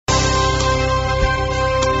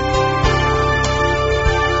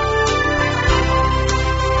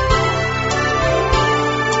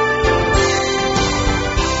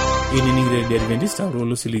Adventista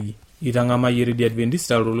rolo siligi itangama yeri di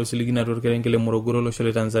Adventista rolo siligi na torkerengele Morogoro lo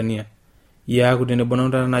shole Tanzania ya kutene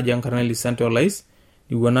bononda na jankarna lisante olais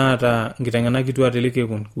iwana ata ngitangana kitu ateleke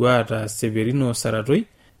kun kwa ata Severino Saratoi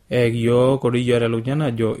yo kodi yara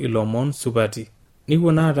lunyana jo Ilomon Supati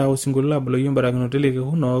niwana ata usingulula blo yombara kino teleke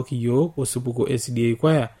kuno kiyo osupuko SDA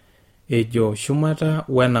kwaya ejo Shumata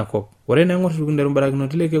Wanakop wore na ngor tukundero mbara kino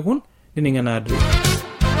teleke kun niningana adre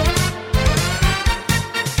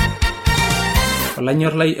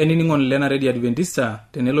Lanyor lai eniningon lena Radio Adventista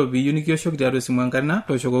tenelo biyuni kiosho kitiatu simwankana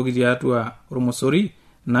toshoko kitiatu Ormosori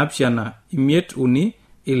napshana imiet uni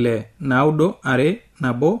ile naudo are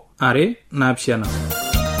nabo are napshana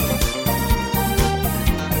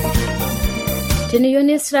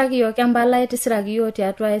Tiniyoni sragiyo kambala iti sragiyo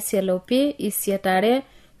tiatu SLOP isietare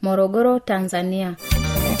Morogoro Tanzania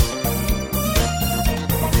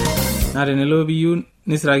na tenelo biyuni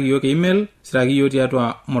nisragiyo ke email sragiyo tiatu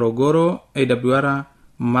Morogoro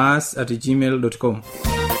awr@gmail.com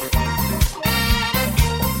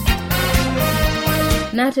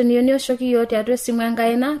na teniyoni oshokiyo tiatu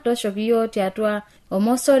simwangaina toshokiyo tiatu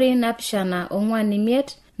Omosori napshana ongwani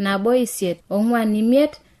miet nabo isiet ongwani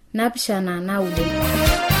miet napshana naudo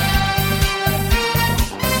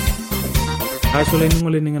Ashole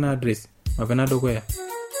ningole ningana address mavenado kwea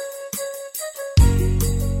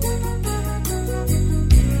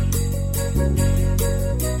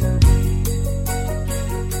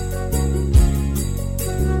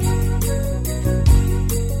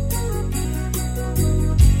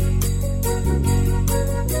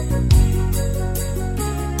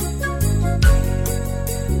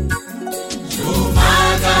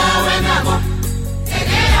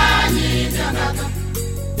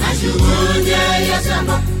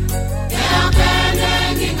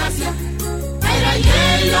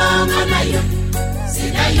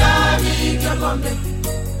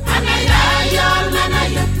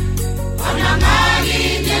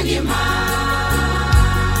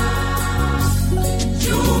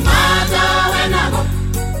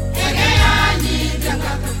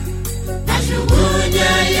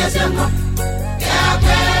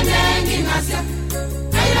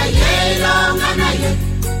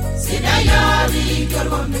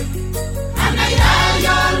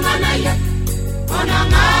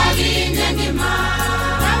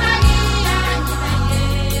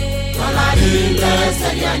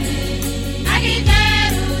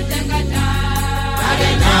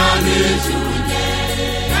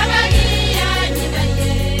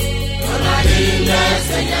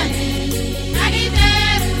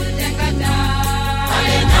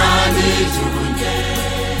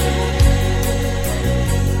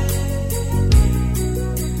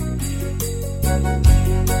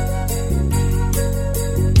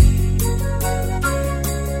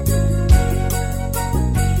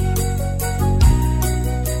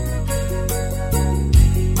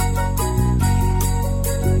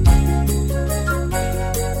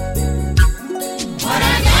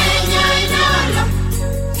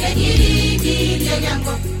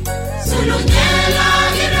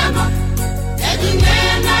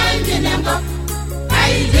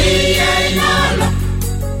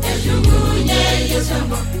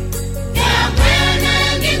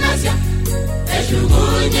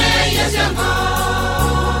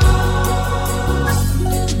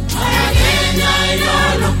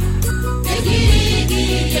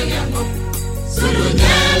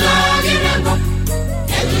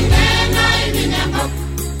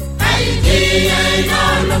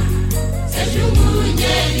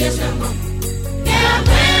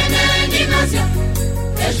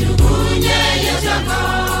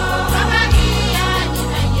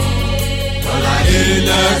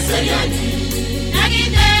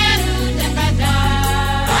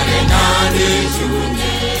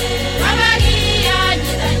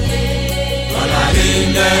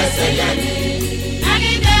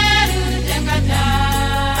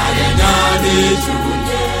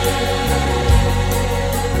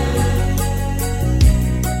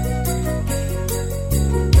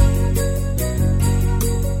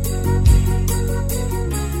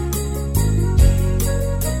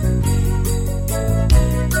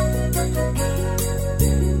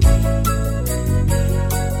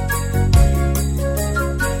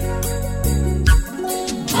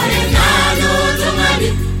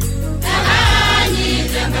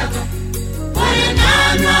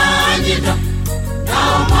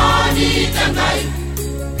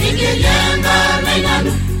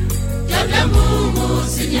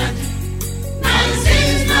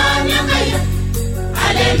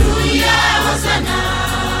Hallelujah,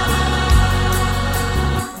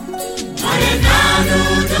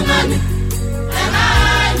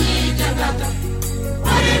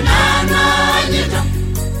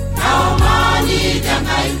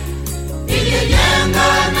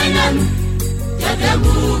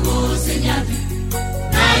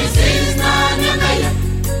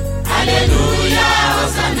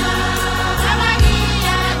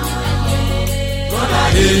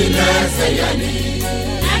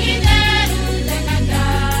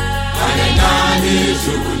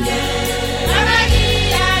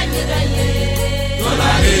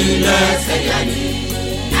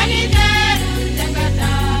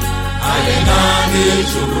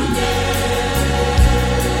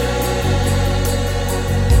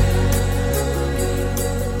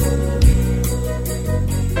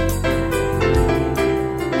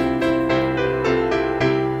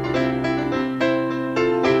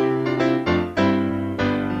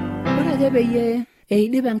 Peyie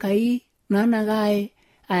eidip Enkai naanakai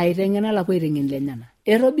aiteng'ena lapuo aiteng'en lenyana.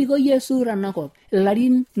 Etobiko Yesu tanakop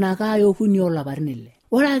ilarin nakai okuni olapaitin ile.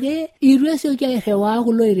 Ore ake itu esioki airriwaa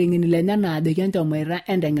kulo aiteng'eni lenyana ajoki enchomoita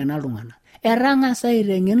enteng'ena iltung'anak. Etang'asa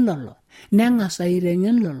aiteng'en lolo, neng'asa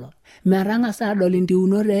aiteng'en lolo, metang'asa adol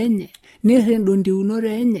intiunot enye, nirrindu intiunot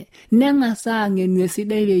enye, neng'asa ang'enu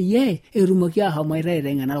esidai peyie etumoki ahomoita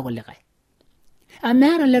aiteng'ena irkulikae.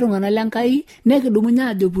 Ameeta ele tung'anak lenkai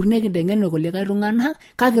nekidumunye ajo pur nekinteng'en irkulikae tung'anak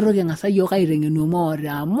kake toki ng'asa yiok aiteng'enu moote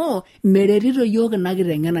amu meretito yiok ina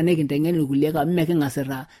kiteng'ena nekinteng'en irkulie amu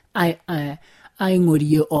meking'asita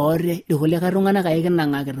aing'orie oote irkulikae tung'anak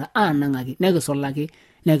aikinang'akita aanang'aki nekisulaki.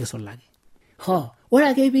 Ore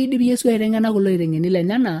ake piidip Yesu aiteng'ena kulo aiteng'eni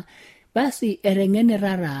lenyana basi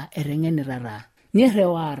eteng'enita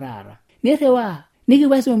nirriwaa taata.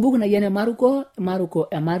 Nikipuo aisoma embuku naji ene Marko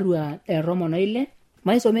emarua 16,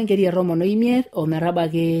 maisoma enkeri 15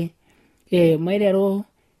 ometabaiki maiteru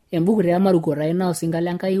embuku te Marko taa ina osinka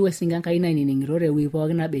lenkai wesinka Enkai nainining'ito tewueji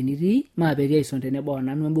pookin naba enitii maapetii aisoma tenebo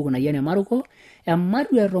nanu embuku naji ene Marko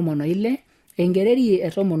emarua 16 enkereri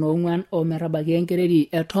 14 ometabaiki enkereri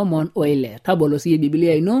 16. Tabolo siiyie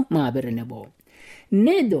Biblia ino maape tenebo.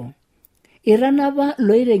 Nejo itanapa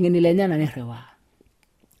loiteng'eni lenyana nirriwaa.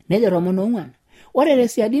 Nejo 14. Ore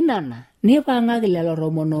tesiadi nana nipang'aki lelo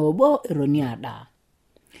 11 etoni adaa.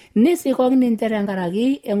 Nisikoki ninche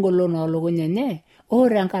tenkaraki engolon oolukuny enye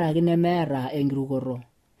tenkaraki nemeeta enkirukoto.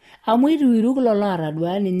 Amu itu iruk lolo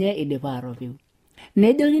atadua ninye idipa atopiu.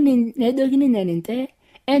 Nejoki ninche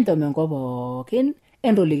entom enkop pookin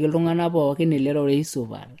entoliki iltung'anak pookin ele rorei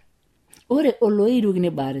supat. Ore oloiruk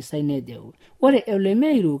nibaatisai nejo. Ore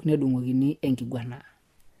olemeiruk nedung'okini enkiguana.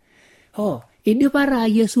 Idipa taa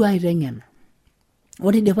Yesu aiteng'ena.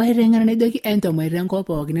 Ore idipa aiteng'ena nejoki entomoita enkop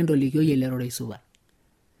pookin entolikioyie ele rorei supat.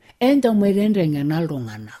 Entomoita enteng'ena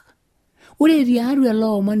iltung'anak. Ore tiatua ele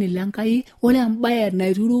omoni lenkai ore embaye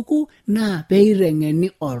naituruku naa peiteng'eni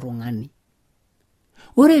oltung'ani.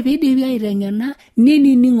 Ore piidipi aiteng'ena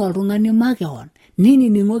nining oltung'ani makeon,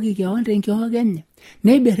 ninining'oki keon tenkiok enye,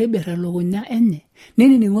 neibirribirr elukunya enye,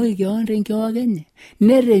 ninining'oki keon tenkiok enye,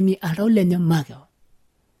 neremi oltau lenye makeon.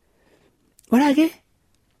 Ore ake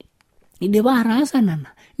idipa ataasa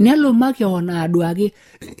nana nelo makeon aduaki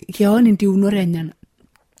keon intiunot enyenak.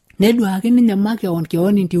 Neduaki ninye makeon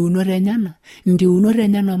keon intiunot enyenak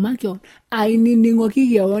makeon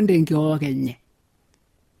ainining'oki keon tenkiok enye.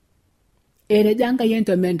 Etejo Enkai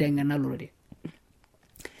entom enteng'ena lorere.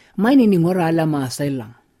 Mainining'o taa lemaasai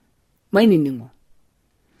lang. Mainining'o.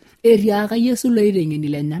 Etiaka Yesu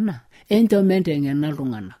loiteng'eni lenyana entom enteng'ena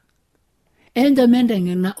iltung'anak. Entom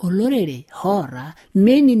enteng'ena olorere hoora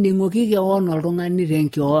meinining'oki keon oltung'ani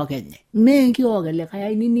tenkiok enye. Meenkiok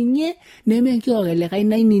elikae ainining'ie nemeenkiok elikae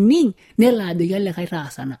nainining' nelo ajoki elikae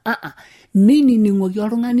taasana. Meinining'oki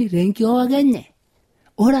oltung'ani tenkiok enye.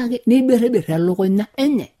 Ore ake neibirribirr elukunya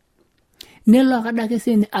enye. Nelo akadake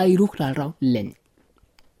sinye airuk toltau lenye.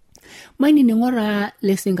 Mainining'o taa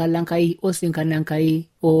lesinka lenkai osinka lenkai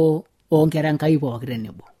onkera Enkai pooki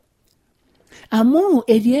tenebo. Amu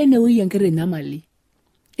etii enewueji enkiti nyamali.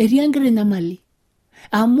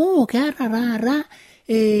 Amu keeta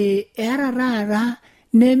taata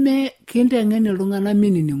neme kinteng'en iltung'anak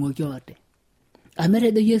minining'oki ate. Amu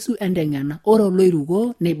etejo Yesu enteng'ena ore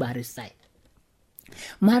oloiruko neibarisai.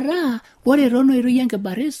 Mataa ore tonoitoi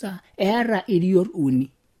enkibarisa eeta iriot uni.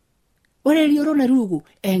 Ore erioto naituruku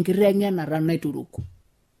enkiteng'enata naituruku.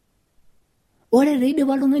 Ore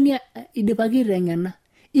teidipa oltung'ani idipaki aiteng'ena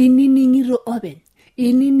inining'ito openy,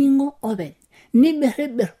 inining'o openy,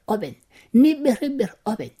 nibirribirr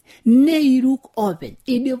openy, neiruk openy.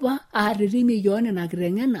 Idipa atitimie keon ina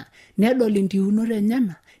kiteng'ena nedol intiunot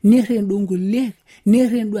enyenak, nirrindu nkuliek,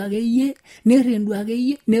 nirrindu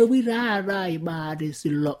akeyie, nepuoi taata aibaatis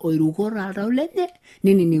ilo oiruko toltau lenye,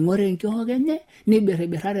 ninining'o tenkiok enye,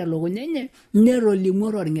 nibirribirra telukunya enye,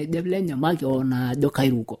 netolimuo torng'ejep lenye makeon ajo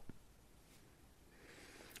kairuko.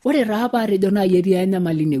 Ore taa paatejo nai etii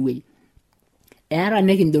enyamali inewueji. eara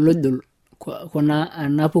nekindolodol kuna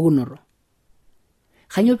anapukunoto.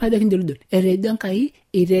 Kanyo paa kindolodol etejo Enkai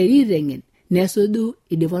iteriteng'en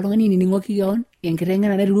nesuju idipa oltung'ani nining'oki keon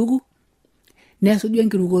enkiteng'ena nairuku nesuju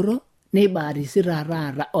enkirukoto neibaarisi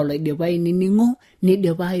taata oloidipa ainining'o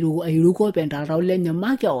nidipa airuko pentaltau lenye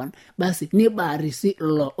makeon basi nibaarisi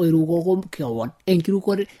lo oirukoko keon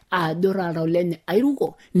enkirukoto ajo taltau lenye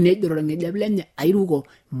airuko nejo tolng'ejep lenye airuko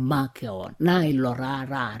makeon naa ilo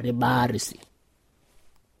taata ribaarisi.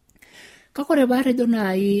 Kakore paatejo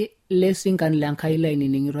nai lesinkan lenkai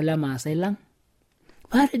lainining'ito le Maasai lang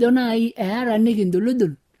paatejo nai eara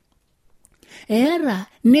nikindolodol eara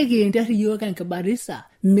nikinterr iyiok enkibarisa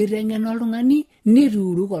miteng'ena oltung'ani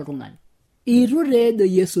nituuruk oltung'ani. Itu teejo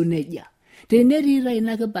Yesu nejia. Tenetii taa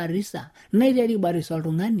ina kibarisa naiteru aibarisa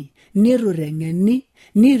oltung'ani nitu teng'eni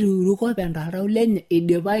nituuruko pentaltau lenye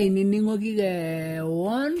idipa ainining'oki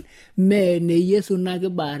keon meene Yesu ina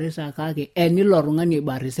kibarisa kake enilo tung'ani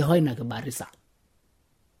aibarisi hoi ina kibarisa.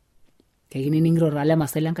 Kekinining'ito taa le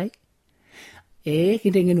Maasai lenkai?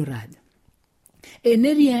 Kinteng'enu taaja.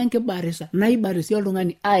 Enetii enkibarisa naibarisi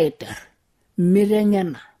oltung'ani aiter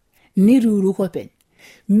miteng'ena nituuruko openy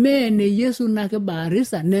meene Yesu ina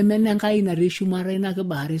kibarisa nemene Enkai natii shumata ina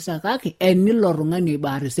kibarisa kake enilo tung'ani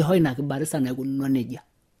aibarisi hoi ina kibarisa naikununo nejia.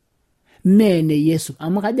 Meene Yesu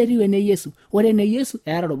amu kajo etiu ene Yesu. Ore ene Yesu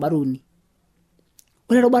eeta rubat uni.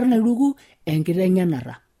 Ore rubat nairuku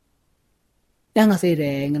enkiteng'enata. Neng'as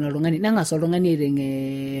aiteng'en oltung'ani neng'as oltung'ani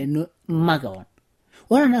aiteng'en makeon.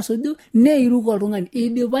 Ore enasuju neiruko oltung'ani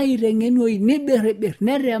idipa aiteng'enoi niberber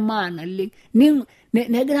neremaa naleng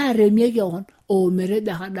negira aremie keon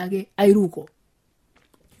ometejo akadake airuko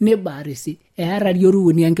nibaarisi eara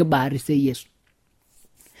uni enkibaarisa Yesu.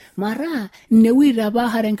 Mara inewueji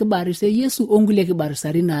tapaahare enkibaarisa Yesu onkulie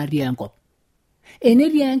kibarisari natii enkop.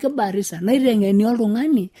 Enetii enkibarisa naiteng'eni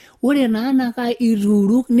oltung'ani ore naa nakai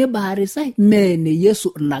ituuruk nibaarisai meene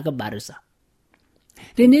Yesu ina kibarisa.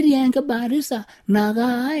 Tenetii enkibarisa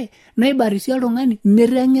nakai naibarisi oltung'ani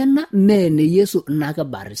miteng'ena meene Yesu ina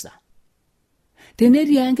kibarisa.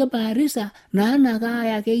 Tenetii enkibarisa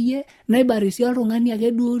nakai akeyie naibarisi oltung'ani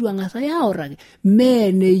ake duo tuang'asai aoraki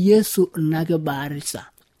meene Yesu ina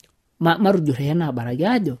kibarisa. Marujurre ena baraki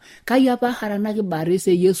ajo kai apa hara ena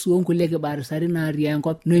kibarisa Yesu onkulie kibarisari natii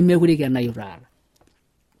enkop nemekure kenayu taata.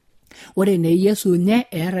 Ore ne Yesu nye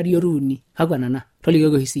eara uni kakwa nana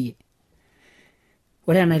tolikioki siye.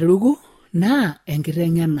 Ore enaiteruku naa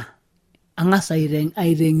enkiteng'ena ang'as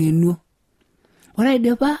aiteng'enuo. Ore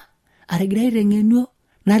aidipa atigira aiteng'enuo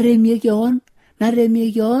naremie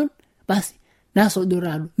keon basi nasuju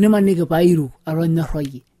taado nimaniki pairuk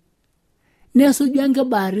atonyorroyie. Nesuju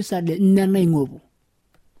enkibarisa de nya naing'opu.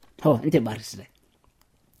 Nche barisita.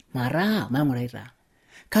 Mara maing'urai taa.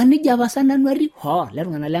 Kanija apa sa nanu atiu? Le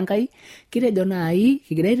tung'anak lenkai kitejo nai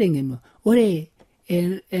kigira aiteng'enua. Ore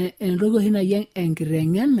entoki oshi naji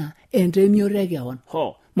enkiteng'ena entemioto ekeon.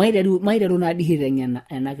 Maiteru naadi aiteng'ena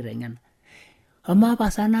ena kiteng'ena. Amaa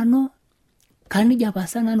apa sa nanu? Kanija apa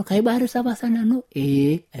sa nanu? Kaibarisa apa sa nanu?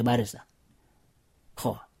 Aibarisa.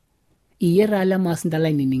 Iye taa le Maasinta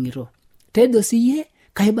lainining'ito. Tejo siye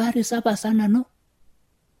kaibarisa apa sa nanu?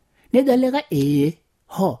 Nejo likae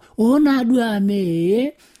naduo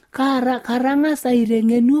ame karang'asa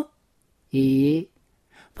aiteng'enuo.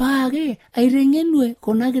 Paake aiteng'enue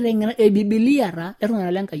kuna kiteng'ena Biblia taa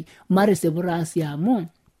letung'anak lenkai marisipu taa sii amu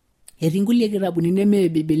etii nkulie kitabuni neme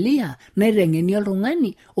Biblia naiteng'eni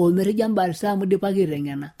oltung'ani ometejo embarisa amu dipaki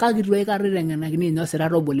aiteng'ena kake itu aikata aiteng'enakini ninye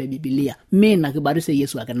osirata obo le Biblia meina kibarisa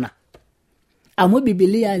Yesu ake ina. Amu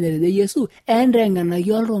Biblia netejo Yesu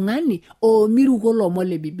enteng'enaki oltung'ani omiruko lomon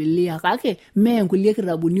le Biblia kake mee nkulie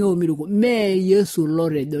kitabuni omiruko mee Yesu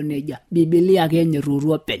lotejo nejia Biblia ake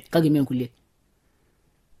enyerutu openy kake mee nkulie.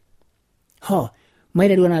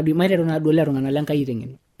 Maiteru naduo le tung'anak lenkai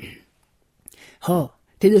aiteng'enu.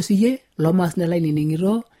 Tejo siye lomaasini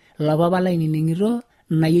lainining'ito lopapa lainining'ito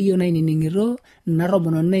nayieyio nainining'ito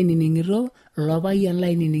natomononi nainining'ito lopayian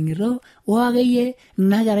lainining'ito akeyie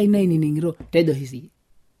nakerai nainining'ito tejo siye.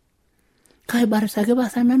 Kaibarisaki pa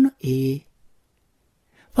sa nanu?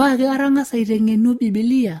 Paake karang'asa aiteng'enu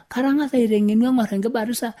Biblia karang'asa aiteng'enu eng'or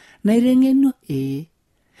enkibarisa naiteng'enu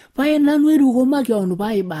pae nanu eruko makeon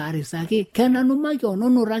paibarisaki kenanu makeon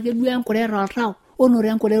onoto ake duo enkure toltau onoto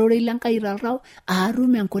enkure ororei lenkai toltau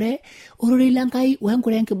aatum enkure ororei lenkai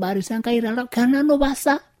wenkure enkibarisa enkai toltau kenanu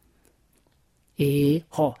pasa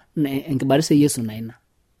enkibarisa Yesu na ina.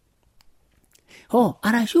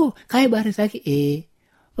 Arashu kaibarisaki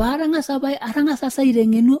arang'asa sa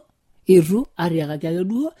aiteng'enu itu atiakaki ake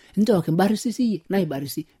duo nchooki mbarisi siye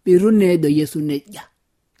naibarisi itu neejo Yesu nejia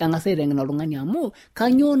eng'asa aiteng'en oltung'ani amu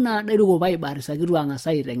kanyoo naa dairuk paibarisaki itu ang'asa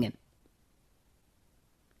aiteng'en.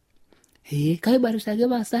 Kaibarisaki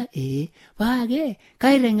pasa paake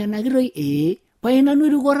kaiteng'enaki toi pai nanu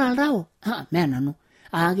erikore oltau mee nanu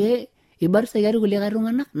ake ibarisaki ati kulikae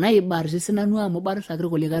tung'anak naibarisi sinanu amu ibarisaki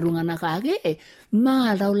kulikae tung'anak ake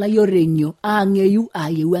maa oltau lai oreng'io aang'eyu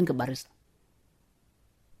ayieu enkibarisa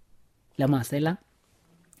lemaasai lang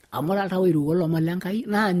amu ore oltau oiruko lomon lenkai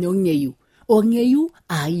naa nye ong'eyu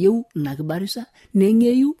ayieu ina kibarisa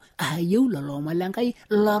neng'eyu ayieu lelo omon lenkai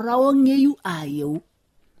lora ong'eyu ayieu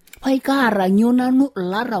pai kaaranyio nanu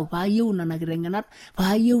larau paayieu nena kiteng'enat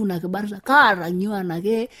paayieu ina kibarisa kaaranyio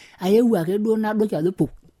anake ayieu ake duo nadoki ajo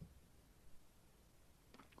puk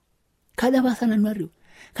kaja pasa nanu atiu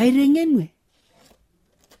kaiteng'enue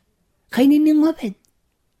kainining' openy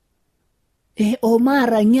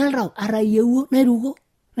omaaranyie oltau arayiewuo nairuko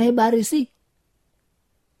naibarisi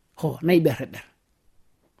naiberber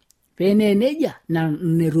peenee nejia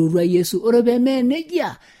nerorua Yesu ore peemee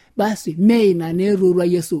nejia basi meina nerorua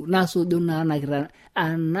Yesu nasuju naa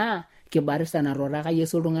ana kibarisa narooraka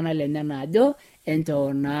Yesu iltung'anak lenyenak ajo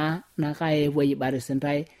enchoo naa nakae epuo aibarisi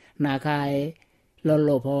ntae nakae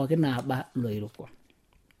lolo pookin naaba loiruko.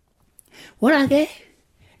 Ore ake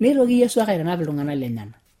neitoki Yesu ake aitanap iltung'anak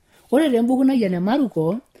lenyenak. Ore tembuku naji ene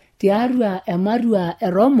Maruko tiatua emarua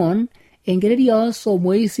eromon enkereri oosom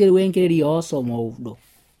oisiet wenkereri oosom oudo.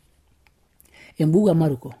 Embuku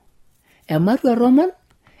emaruko emarua eromon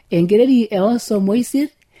enkereri eosom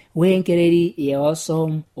oisiet wenkereri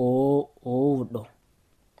eosom oudo.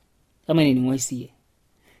 Kama nening'o isie.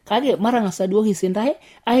 Kake matang'asa duo kisintae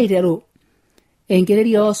aiteru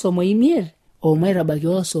enkereri eosom oimiet omaitabaki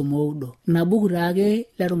osom oudo. Ina buku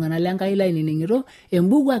taake letung'anak lenkai lainining'ito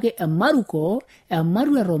embuku ake emaruko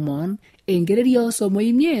emarua eromon enkereri eosom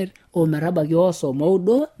oimiet ometabaki osom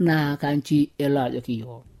oudo naa kanchi elo ajoki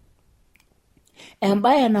yiok.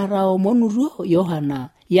 Embaye nataomonutuo Yohana,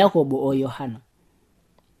 Yakobo o Yohana.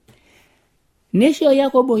 Neisho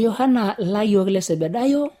Yakobo Yohana layiok le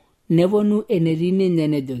Sebedayo neponu enetii ninye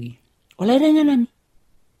nejoki, olaiteng'enani,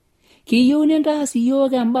 kiyieu nintaas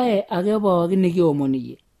iyiok embaye ake pookin nikiomon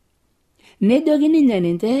iyie. Nejoki ninye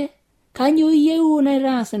ninche, kanyoo iyieu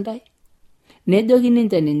naitaas intae? Nejoki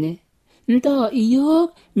ninche ninye, ntoo iyiok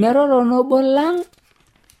metotona obo lang'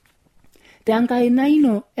 tenkaina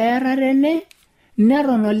ino eera tene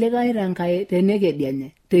neton olikae tenkae tenekedianye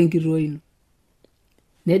tenkitoo ino.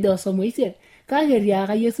 Nejo osom oisiet, kake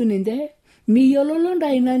etiaka Yesu ninche, miyiololo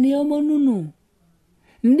ntae ina niomonunu.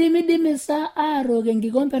 Ndimidimi sa aatok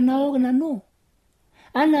enkikombe naok nanu?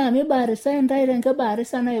 Anaa mibarisai ntae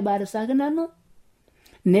tenkibarisa naibarisaki nanu?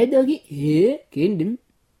 Nejoki, kiindim.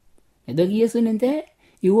 Nejoki Yesu ninche,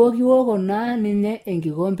 iwokiwoko naa ninye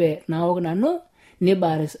enkikombe naok nanu,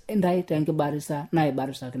 nibaris ntae tenkibarisa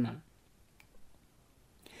naibarisaki nanu.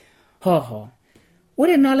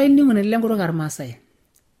 Ore naa laining'oni lenkutuk ormaasai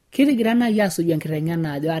kitigira naaji asuju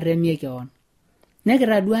enkiteng'ena ajo atemie keon.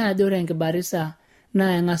 Nekitadua ajo ore enkibarisa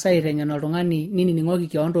naa eng'asa aiteng'en oltung'ani ninining'oki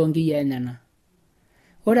keon toonkiyiaa enyenak.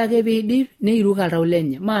 Ore ake piidip neiruk oltau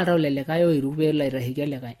lenye, maa oltau lelikae oiruk peelo aitashiki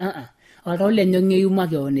olikae. Oltau lenye ong'eyu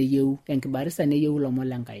makeon eyieu enkibarisa neyieu ilomon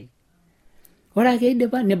lenkai. Ore ake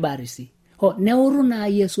idipa nibarisi. Neutu naa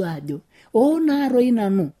Yesu ajo naa toi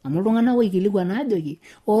nanu amu iltung'anak oikilikuan ajoki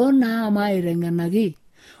naa maiteng'enaki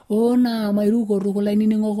naa mairuko tukul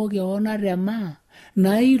ainining'oko keon atemaa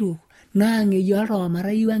nairuk naang'eyie oltau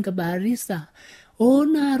omatayieu enkibarisa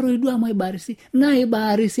naa toi duo amu aibarisi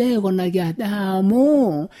naibarisi aikunaki aja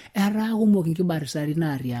amu etaa kumok inkibarisari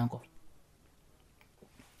natii enkop.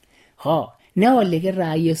 Neoliki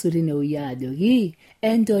taa Yesu tinewueji ajoki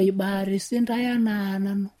enchoo ibarisi ntae anaa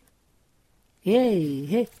nanu.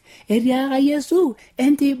 Etiaka Yesu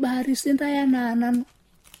enchoo ibarisi ntae anaa nanu.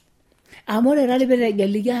 Amu ore tadi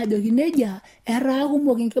pitegeliki ajoki nejia etaa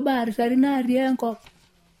kumok inkibarisari natii enkop.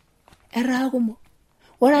 Etaa kumok.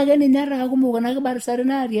 Ore ake ninye etaa kumok kuna kibarisari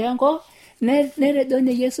natii enkop netejo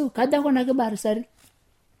nye Yesu kaja kuna kibarisari?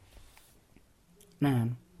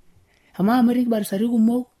 Nanu. Amu etii kibarisari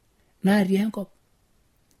kumok natii enkop.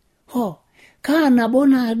 Kaa nabo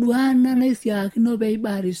naaduana naisiakino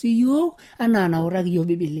peibarisi yiok anaa nautaki yiok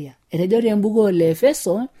Biblia. Etejo tembuku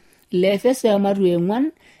Leefeso ematua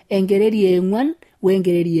 4 enkereri 4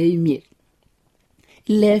 wenkereri 5.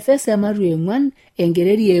 Leefeso ematua 4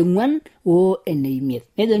 enkereri 4 ene 5.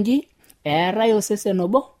 Nejo nji eetai osesen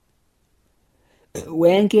obo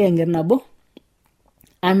wenkiyeng'et nabo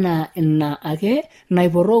anaa ina ake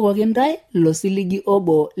naiporokoki ntae ilo siligi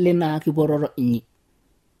obo lina kipororo inyi.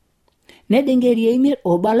 Nejo enkeeri 5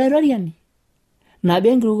 obo olaitoriani nabo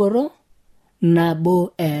enkirukoto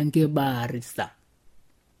nabo enkibarisa.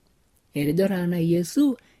 etejo taa naa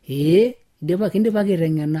Yesu kindipaki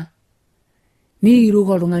aiteng'ena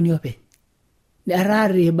niiruko oltung'ani openy etaa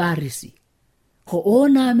ibarisi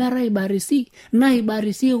naa meeta ibarisi naa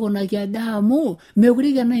ibarisi ikunaki aja amu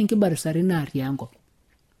mekure kenaa inkibarisari natii enkop.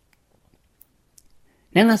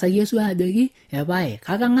 Neng'asa Yesu ajoki epae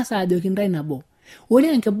kake ang'asa ajoki ntae nabo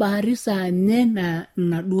ore enkibarisa nye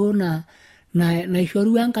naduo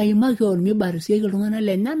naishorua Enkai makeon mibarisieki iltung'anak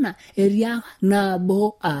lenyana etii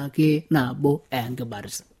nabo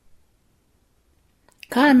enkibarisa.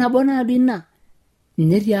 Kaa nabo naadoi ina?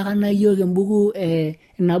 Ninye tiaka na yiok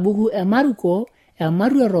ina buku e Maruko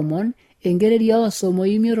emaru 10 enkereria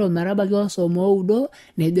 35 ometabaiki 39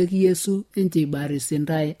 nejoki Yesu inche ibarisi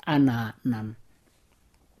ntae anaa nanu.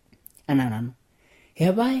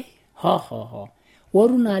 Epae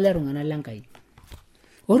woru naa le tung'anak lenkai.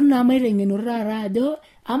 Woru naa maiteng'enito taata ajo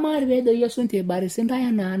amaa peejo Yesu inche ibarisi ntae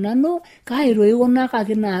anaa nanu kai toi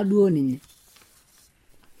kunakaki naaduo ninye.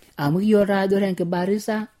 Amu kiyiolo taa ajo ore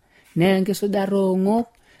enkibarisa naa enkisujata oong'ok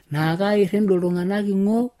naa kairrendo iltung'anak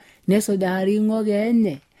ing'ok nesujari ing'ok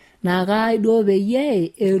enye naa kai duo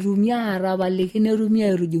peyie etumi aatapaliki netumi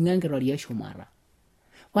aitujing'u enkitoria eshumata.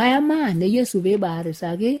 Wayamaa ne Yesu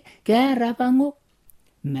peibarisaki keeta apa ng'ok?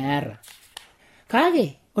 Meeta.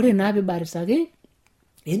 Kake ore naa peibarisaki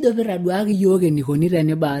ejo pitaduaki yiok enikoni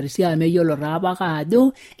tenibarisi amu eyiolo taa apake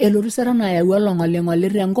ajo elotu sera nayau olong'oling'oli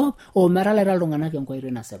tenkop ometalaita iltung'anak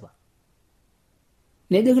enkoitoi nasipa.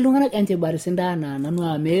 Nejoki iltung'anak enche ibarisi ntae anaa nanu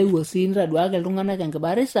amu eewuo sii nitaduaki iltung'anak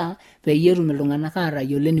enkibarisa peyie etum iltung'anak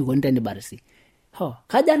atayiolo enikoni tenibarisi.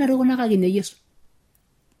 Kaja natikunakaki nye Yesu?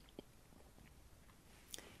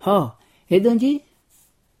 Ejo nji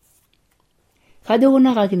kajo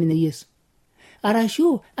kunakaki ninye Yesu.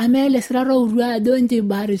 Arashu amaa ele sirata outu ajo inche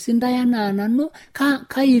ibarisi ntae anaa nanu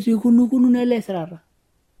kai itikunukunu ele sirata.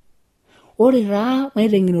 Ore taa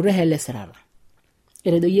maiteng'enito ele sirata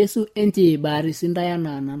etejo Yesu enche ibarisi ntae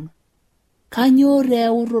anaa nanu. Kanyoo taa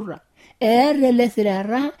eututa? Eeta ele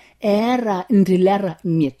sirata eeta intileta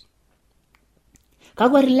 5.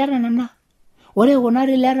 Kakwa tileta nena? Ore kuna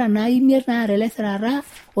tileta naa 5 naata ele sirata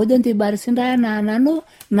ojo inche ibarisi ntae anaa nanu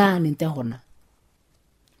naa ninche kuna.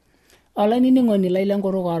 Olainining'oni lai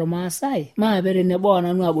lenkutuk ormaasai maape tenebo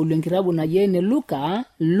nanu abolu enkitabu naji ene Luka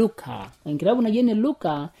enkitabu naji ene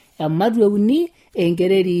Luka ematu 3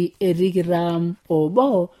 enkereri 21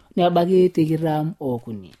 nebaiki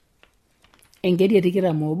 23. Enkeri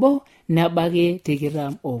 21 nebaiki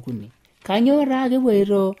 23. Kanyoo taa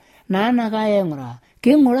kipuoito naanaka aing'uraa?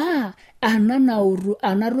 King'uraa ena nautu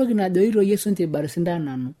ena toki najoito Yesu inche ibarisi ntae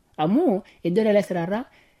nanu. Amu ejo ele sirata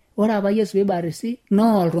ore apa Yesu peibarisi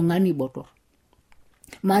naa oltung'ani botorr.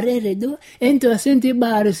 Mara etejo enche sinche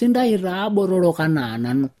ibarisi ntae taa botorok anaa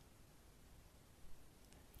nanu.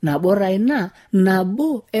 Nabo taa ina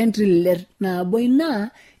nabo entilet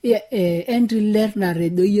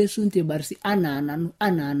natejo Yesu inche ibarisi anaa nanu.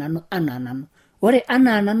 Ore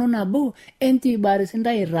anaa nanu nabo enche ibarisi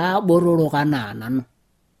ntae taa botorok anaa nanu.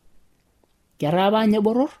 Ketaa apa nye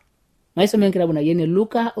botorr? Maisoma enkitabu naji ene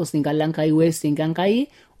Luka osinka lenkai wesinka enkai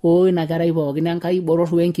ina kerai pookin enkai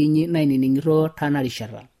botorr wenkinyi nainining'ito tana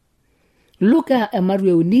rishata. Luka ematu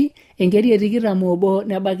 3 enkeri 21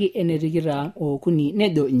 nebaiki ene 23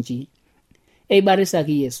 nejo inji.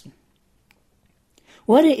 Eibarisaki Yesu.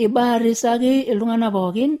 Ore ibarisaki iltung'anak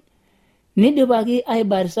pookin nidipaki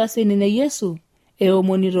aibarisa sininye Yesu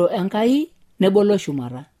eomonito Enkai nebolo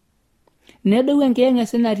shumata. Nedou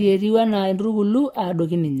enkiyeng'esi natii etiu enaa enturkulu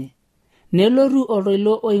aadoki ninye. Nelotu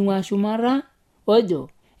oltoilo oing'ua shumata ojo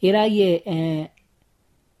irayie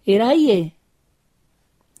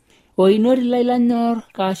oinoti lai lanyor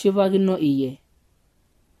kaashipakino iyie.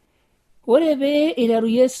 Ore pee iteru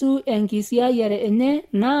Yesu enkisiayiare enye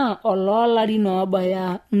naa oloolarin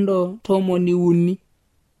oobaya 13.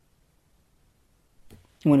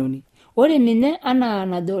 Ore ninye anaa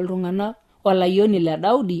najo iltung'anak olayioni le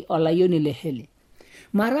Daudi olayioni le Heli.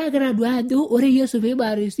 Mara kitadua ajo ore Yesu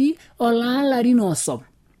peibarisi olaalarin osom.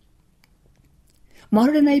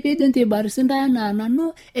 Mara nai peejo enche ibarisi ntae anaa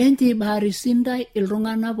nanu enche ibarisi ntae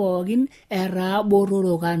iltung'anak pookin etaa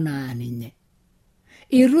botorok anaa ninye.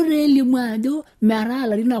 Itu taa elimu ajo metaa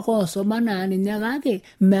larin ake osom anaa ninye kake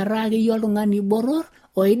metaa akeyie oltung'ani botorr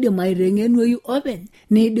oidim aiteng'enuoyu openy,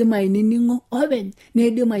 neidim ainining'o openy,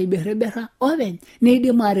 neidim aiberibera openy,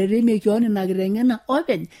 neidim atetemie keon ina kiteng'ena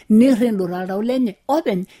openy, nirrendo toltau lenye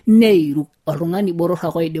openy, neiruk oltung'ani botorr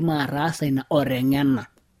ake oidim ataasa ina oteng'ena.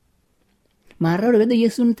 Mara ore peejo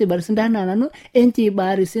Yesu inche ibarisi ntae anaa nanu enche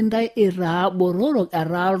ibarisi ntae itaa botorok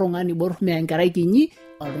etaa oltung'ani botorr mee enkerai kinyi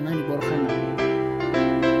oltung'ani botorr anaa nanu.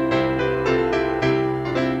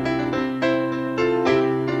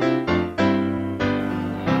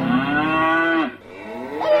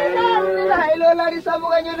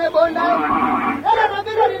 sabuka nyone bonda era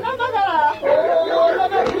nabira ni namagara o la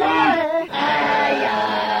bakile aya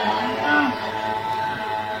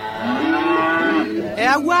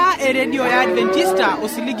ewa radio ya Adventista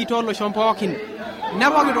osiligi tolo shompookin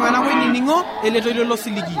napoki tung'anak oinining'o eletoilo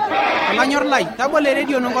losiligi olanyor lai tabole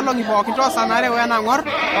radio nonkolong'i pookin toosanare wenang'or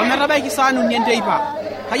ometabaiki saa uni enteipa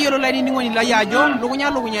kayiolo lainining'oni lai ajo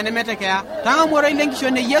lukunya nemetekea tang'amuoro ile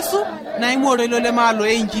nkishon e Yesu naing'uoro ilo lemaalo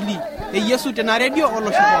e injili e Yesu tena radio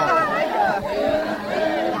olosho pookin.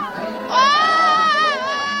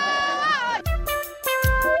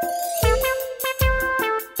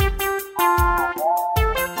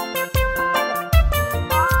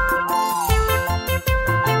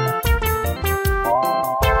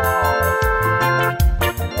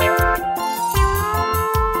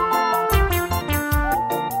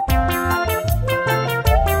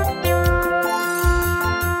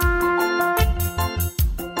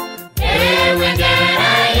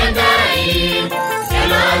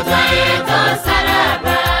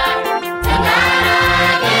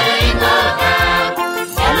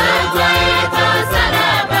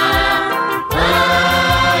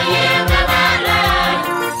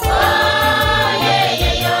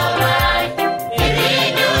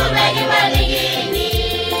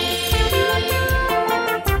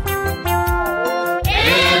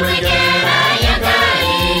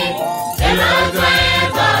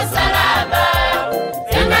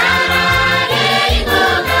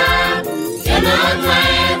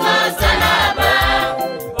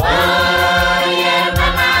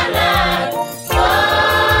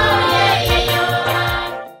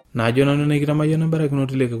 najo nanu nekitamayiana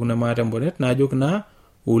barakinoti leke kuna maatembonet najo kuna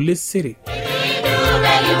ule siri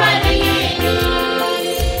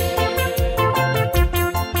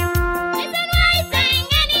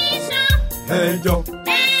Heyo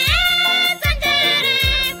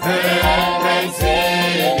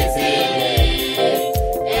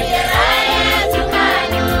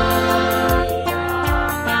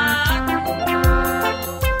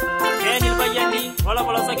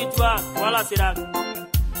wala sirak